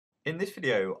In this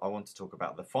video, I want to talk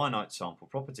about the finite sample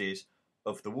properties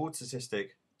of the Wald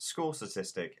statistic, score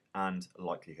statistic, and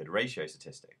likelihood ratio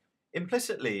statistic.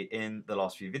 Implicitly in the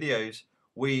last few videos,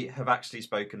 we have actually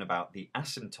spoken about the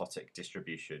asymptotic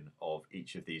distribution of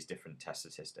each of these different test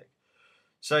statistics.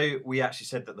 So we actually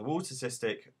said that the Wald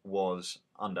statistic was,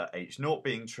 under H0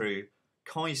 being true,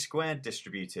 chi-squared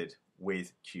distributed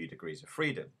with q degrees of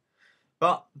freedom.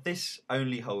 But this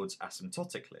only holds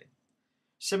asymptotically.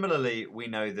 Similarly, we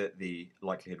know that the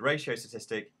likelihood ratio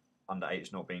statistic, under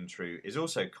H0 being true, is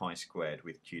also chi-squared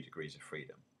with q degrees of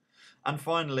freedom. And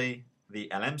finally,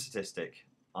 the LM statistic,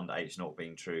 under H0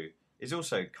 being true, is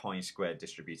also chi-squared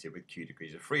distributed with q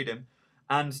degrees of freedom.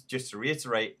 And just to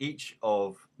reiterate, each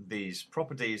of these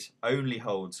properties only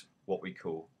holds what we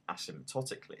call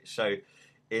asymptotically. So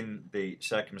in the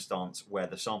circumstance where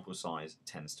the sample size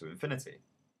tends to infinity.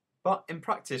 But in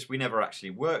practice, we never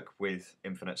actually work with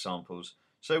infinite samples.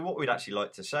 So what we'd actually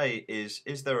like to say is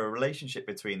there a relationship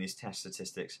between these test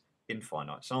statistics in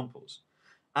finite samples?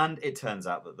 And it turns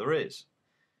out that there is.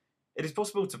 It is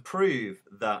possible to prove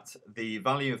that the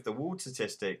value of the Wald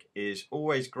statistic is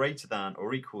always greater than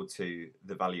or equal to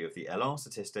the value of the LR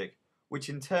statistic, which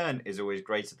in turn is always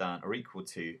greater than or equal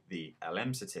to the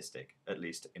LM statistic, at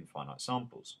least in finite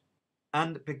samples.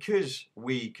 And because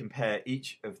we compare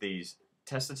each of these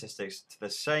test statistics to the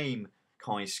same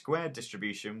chi-squared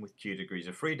distribution with q degrees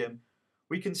of freedom,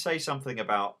 we can say something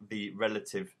about the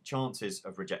relative chances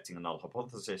of rejecting the null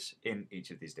hypothesis in each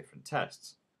of these different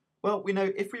tests. Well, we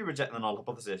know if we reject the null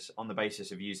hypothesis on the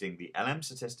basis of using the LM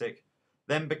statistic,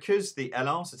 then because the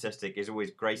LR statistic is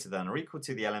always greater than or equal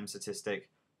to the LM statistic,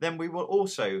 then we will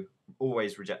also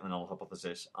always reject the null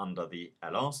hypothesis under the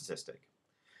LR statistic.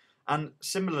 And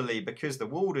similarly, because the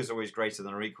Wald is always greater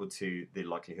than or equal to the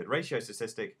likelihood ratio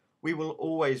statistic, we will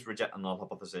always reject the null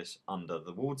hypothesis under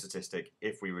the Wald statistic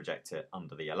if we reject it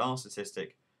under the LR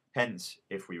statistic, hence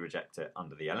if we reject it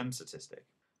under the LM statistic.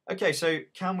 Okay, so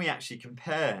can we actually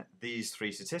compare these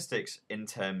three statistics in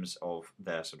terms of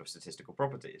their sort of statistical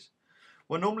properties?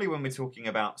 Well, normally when we're talking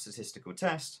about statistical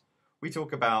tests, we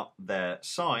talk about their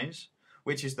size,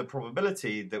 which is the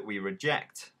probability that we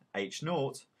reject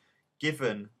H0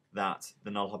 given that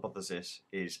the null hypothesis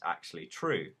is actually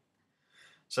true.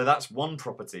 So that's one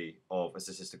property of a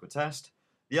statistical test.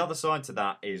 The other side to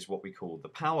that is what we call the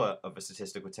power of a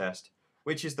statistical test,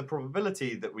 which is the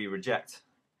probability that we reject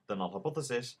the null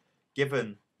hypothesis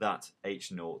given that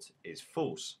H0 is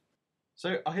false.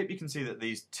 So I hope you can see that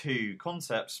these two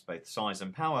concepts, both size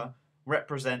and power,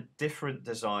 represent different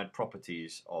desired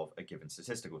properties of a given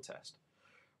statistical test,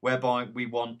 whereby we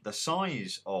want the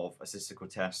size of a statistical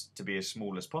test to be as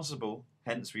small as possible,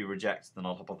 hence we reject the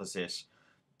null hypothesis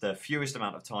the fewest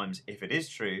amount of times if it is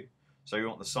true, so we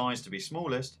want the size to be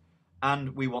smallest,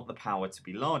 and we want the power to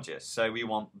be largest, so we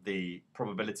want the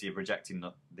probability of rejecting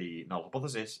the null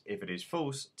hypothesis, if it is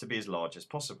false, to be as large as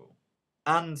possible.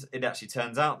 And it actually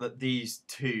turns out that these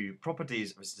two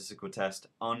properties of a statistical test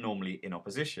are normally in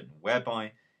opposition,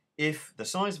 whereby if the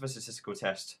size of a statistical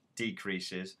test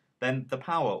decreases, then the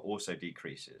power also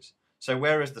decreases. So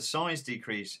whereas the size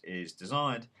decrease is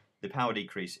desired, the power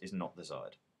decrease is not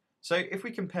desired. So if we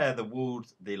compare the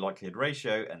Wald, the likelihood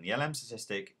ratio, and the LM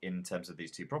statistic in terms of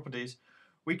these two properties,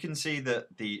 we can see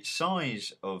that the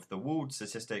size of the Wald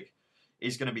statistic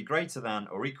is going to be greater than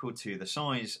or equal to the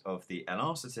size of the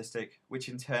LR statistic, which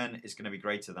in turn is going to be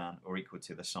greater than or equal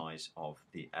to the size of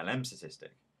the LM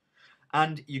statistic.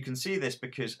 And you can see this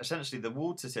because essentially the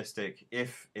Wald statistic,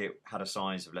 if it had a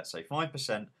size of, let's say,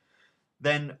 5%,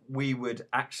 then we would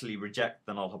actually reject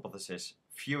the null hypothesis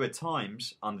fewer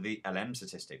times under the LM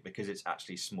statistic because it's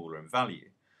actually smaller in value.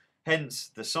 Hence,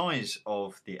 the size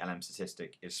of the LM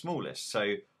statistic is smallest.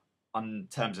 So in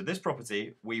terms of this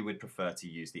property, we would prefer to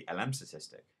use the LM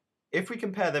statistic. If we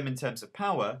compare them in terms of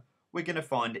power, we're going to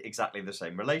find exactly the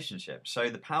same relationship. So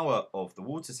the power of the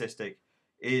Wald statistic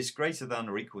is greater than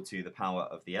or equal to the power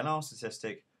of the LR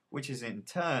statistic, which is in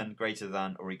turn greater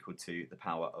than or equal to the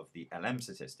power of the LM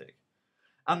statistic.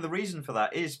 And the reason for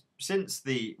that is, since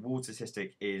the Wald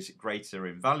statistic is greater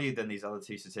in value than these other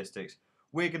two statistics,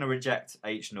 we're going to reject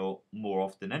H0 more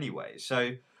often anyway.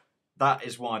 So that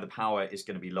is why the power is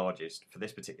going to be largest for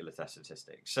this particular test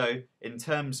statistic. So in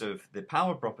terms of the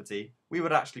power property, we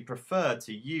would actually prefer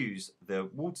to use the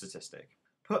Wald statistic.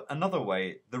 Put another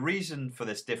way, the reason for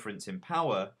this difference in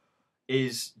power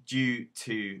is due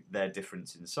to their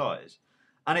difference in size.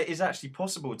 And it is actually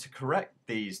possible to correct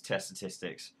these test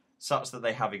statistics such that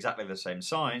they have exactly the same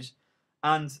size,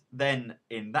 and then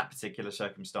in that particular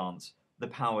circumstance, the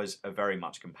powers are very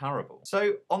much comparable.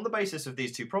 So on the basis of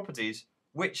these two properties,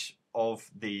 which of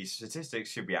these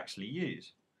statistics should we actually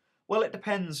use? Well, it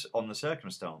depends on the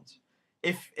circumstance.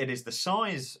 If it is the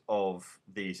size of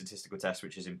the statistical test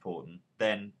which is important,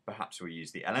 then perhaps we'll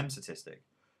use the LM statistic.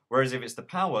 Whereas if it's the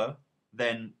power,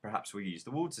 then perhaps we'll use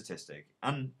the Wald statistic.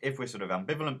 And if we're sort of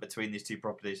ambivalent between these two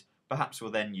properties, perhaps we'll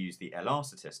then use the LR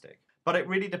statistic. But it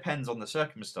really depends on the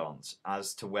circumstance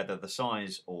as to whether the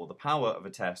size or the power of a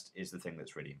test is the thing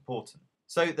that's really important.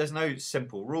 So there's no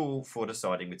simple rule for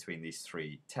deciding between these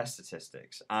three test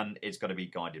statistics, and it's got to be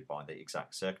guided by the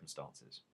exact circumstances.